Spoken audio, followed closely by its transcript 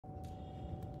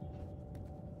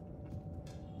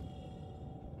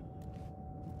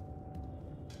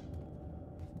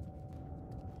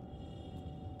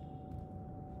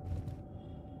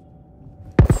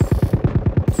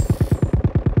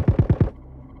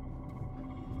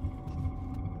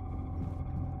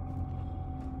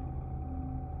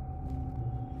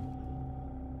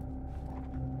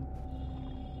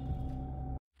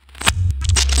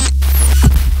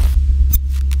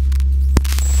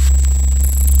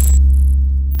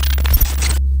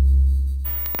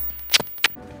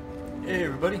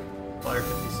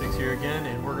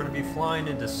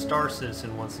Star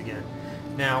Citizen once again.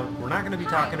 Now, we're not going to be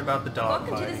talking about the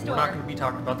dogfighting, we're not going to be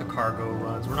talking about the cargo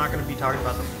runs, we're not going to be talking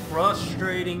about the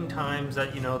frustrating times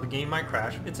that, you know, the game might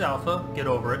crash. It's alpha, get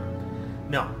over it.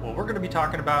 No, what we're going to be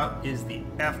talking about is the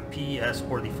FPS,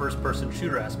 or the first-person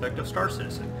shooter aspect of Star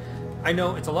Citizen. I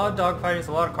know it's a lot of dogfighting, it's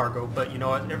a lot of cargo, but you know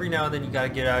what, every now and then you gotta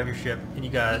get out of your ship, and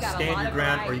you gotta stand your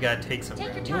ground, or you gotta take some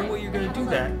ground. The only way you're gonna do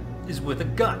that is with a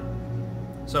gun.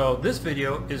 So this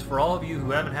video is for all of you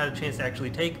who haven't had a chance to actually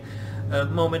take a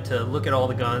moment to look at all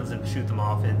the guns and shoot them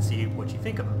off and see what you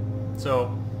think of them.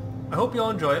 So I hope you all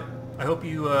enjoy it. I hope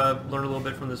you learn a little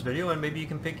bit from this video, and maybe you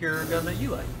can pick your gun that you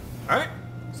like. Alright,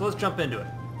 so let's jump into it.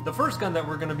 The first gun that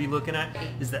we're going to be looking at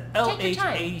is the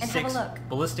LH-86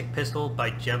 Ballistic Pistol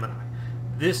by Gemini.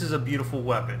 This is a beautiful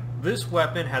weapon. This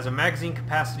weapon has a magazine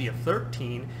capacity of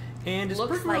 13 and is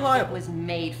pretty reliable. It was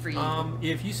made for you.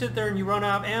 If you sit there and you run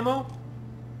out of ammo,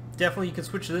 definitely you can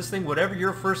switch to this thing. Whatever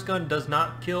your first gun does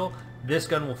not kill, this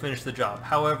gun will finish the job.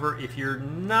 However, if you're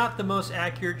not the most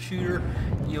accurate shooter,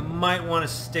 you might want to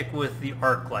stick with the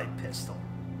arc light pistol.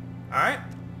 Alright,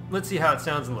 let's see how it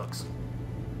sounds and looks.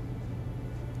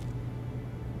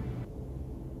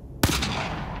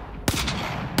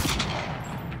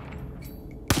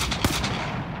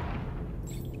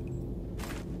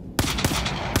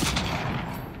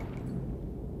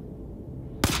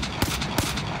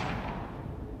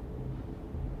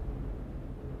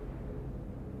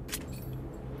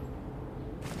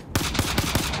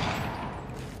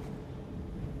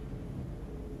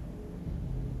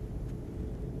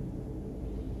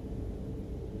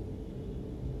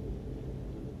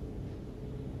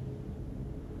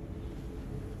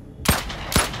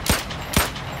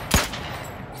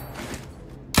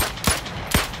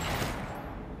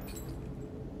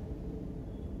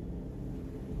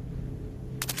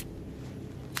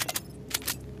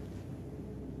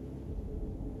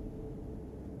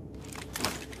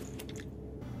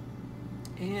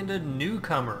 And a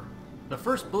newcomer, the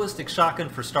first ballistic shotgun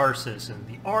for Star Citizen,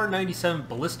 the R97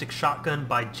 Ballistic Shotgun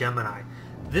by Gemini.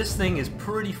 This thing is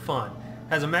pretty fun.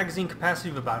 Has a magazine capacity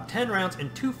of about 10 rounds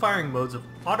and 2 firing modes of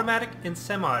automatic and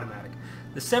semi-automatic.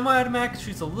 The semi-automatic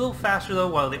shoots a little faster though,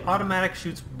 while the automatic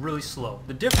shoots really slow.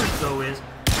 The difference though is,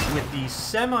 with the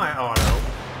semi-auto,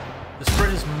 the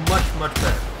spread is much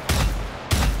better.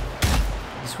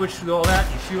 You switch through all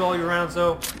that, you shoot all your rounds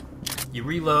though, you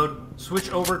reload,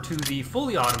 switch over to the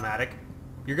fully automatic,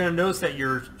 you're going to notice that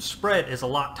your spread is a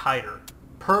lot tighter.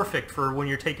 Perfect for when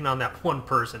you're taking on that one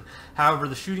person. However,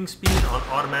 the shooting speed on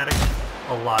automatic,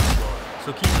 a lot slower.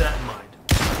 So keep that in mind.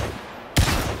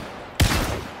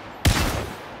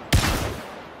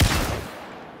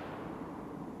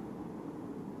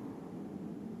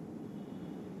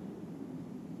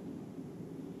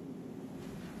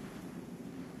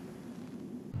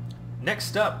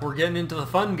 Next up, we're getting into the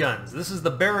fun guns. This is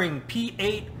the Bearing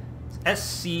P8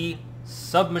 SC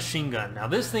submachine gun. Now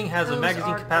this thing has a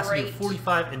magazine capacity of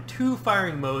 45 and 2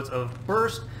 firing modes of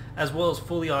burst as well as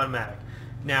fully automatic.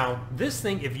 Now this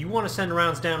thing, if you want to send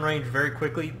rounds downrange very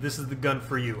quickly, this is the gun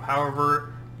for you.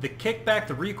 However, the kickback,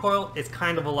 the recoil, it's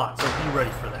kind of a lot, so be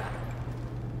ready for that.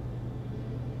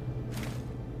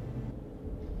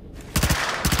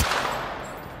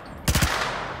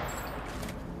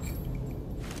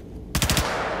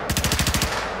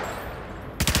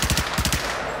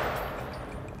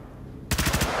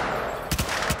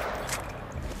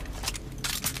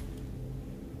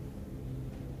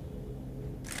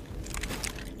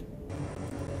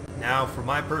 Now for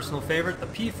my personal favorite, the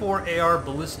P4AR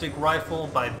Ballistic Rifle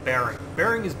by Bearing.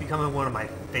 Bearing is becoming one of my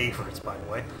favorites, by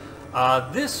the way.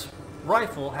 This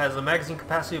rifle has a magazine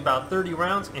capacity of about 30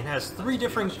 rounds and has 3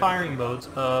 different firing modes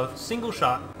of single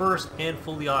shot, burst, and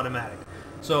fully automatic.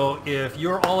 So if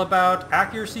you're all about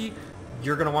accuracy,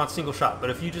 you're going to want single shot. But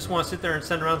if you just want to sit there and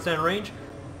send rounds down range,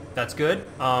 that's good.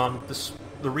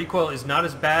 The recoil is not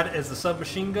as bad as the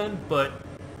submachine gun, but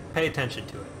pay attention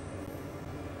to it.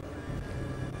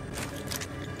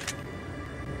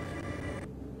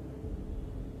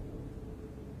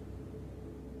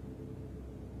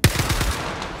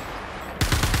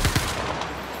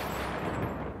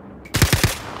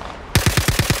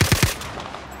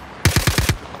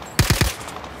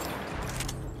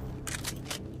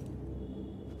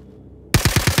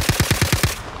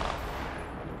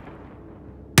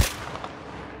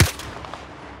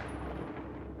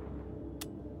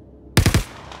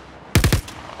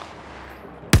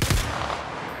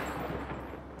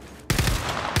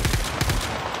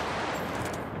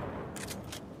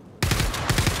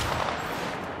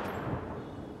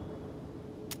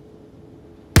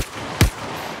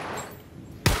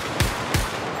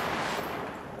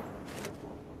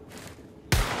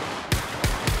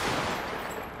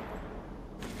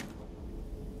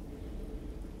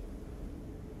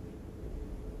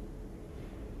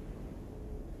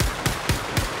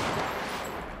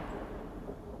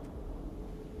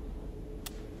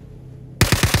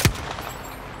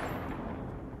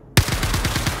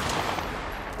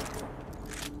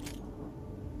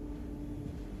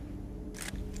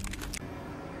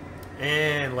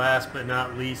 And last but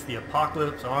not least, the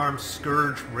Apocalypse Arms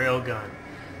Scourge Railgun.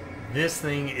 This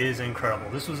thing is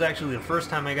incredible. This was actually the first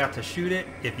time I got to shoot it.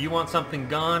 If you want something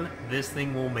gone, this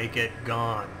thing will make it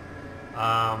gone.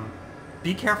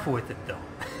 Be careful with it though.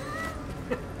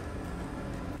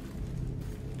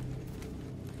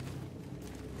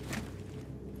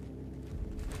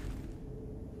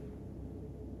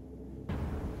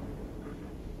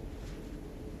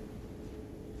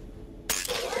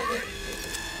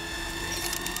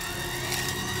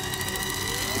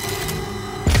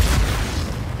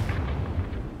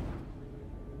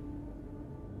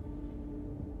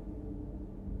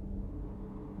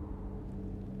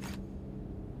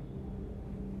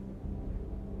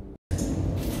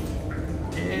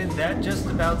 That just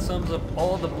about sums up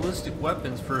all the ballistic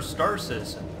weapons for Star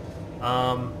Citizen.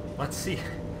 Let's see.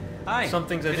 Hi. Some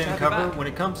things I didn't cover. When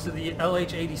it comes to the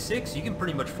LH-86, you can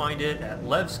pretty much find it at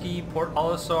Levski, Port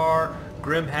Olisar,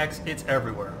 Grimhex. It's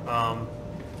everywhere.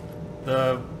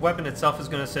 The weapon itself is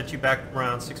going to set you back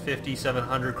around 650,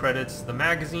 700 credits. The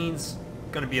magazine's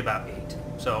going to be about 8,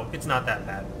 so it's not that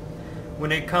bad.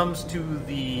 When it comes to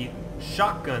the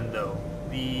shotgun, though,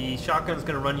 the shotgun is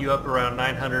going to run you up around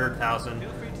 900,000.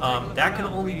 That can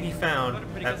only be found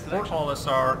at Port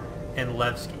Olisar and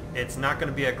Levski. It's not going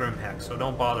to be at Grimhex, so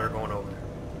don't bother going over there.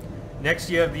 Next,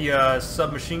 you have the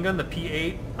submachine gun, the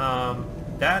P8.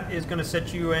 That is going to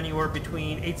set you anywhere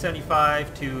between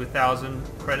 875 to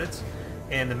 1,000 credits,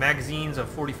 and the magazines of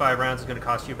 45 rounds is going to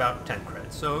cost you about 10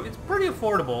 credits. So it's pretty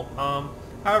affordable.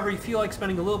 However, if you feel like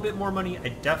spending a little bit more money, I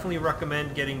definitely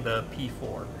recommend getting the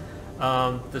P4.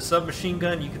 The submachine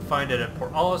gun, you can find it at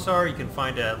Port Olisar, you can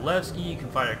find it at Levski, you can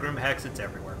find it at Grimhex, it's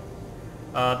everywhere.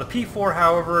 The P4,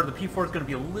 however, the P4 is going to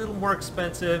be a little more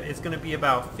expensive. It's going to be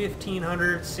about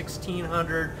 1,500,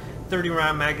 1,600.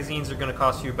 30-round magazines are going to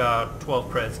cost you about 12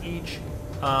 credits each.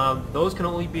 Those can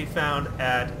only be found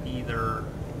at either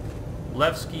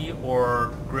Levski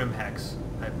or Grimhex,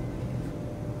 I believe.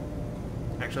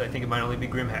 Actually, I think it might only be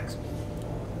Grimhex.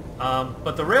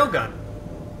 But the railgun,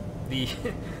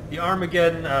 the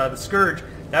Armageddon, the Scourge,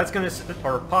 that's going to,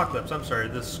 or Apocalypse, I'm sorry,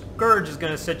 the Scourge is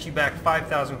going to set you back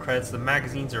 5,000 credits. The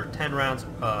magazines are 10 rounds,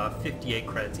 58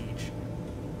 credits each.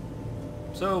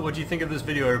 So, what do you think of this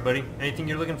video, everybody? Anything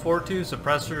you're looking forward to?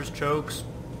 Suppressors, chokes,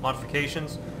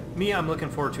 modifications? Me, I'm looking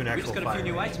forward to an actual fire. We just got a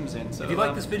few new items in, so if you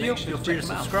like this video, feel free to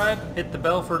subscribe, hit the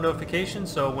bell for notifications,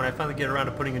 so when I finally get around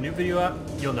to putting a new video out,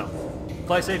 you'll know.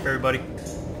 Fly safe, everybody.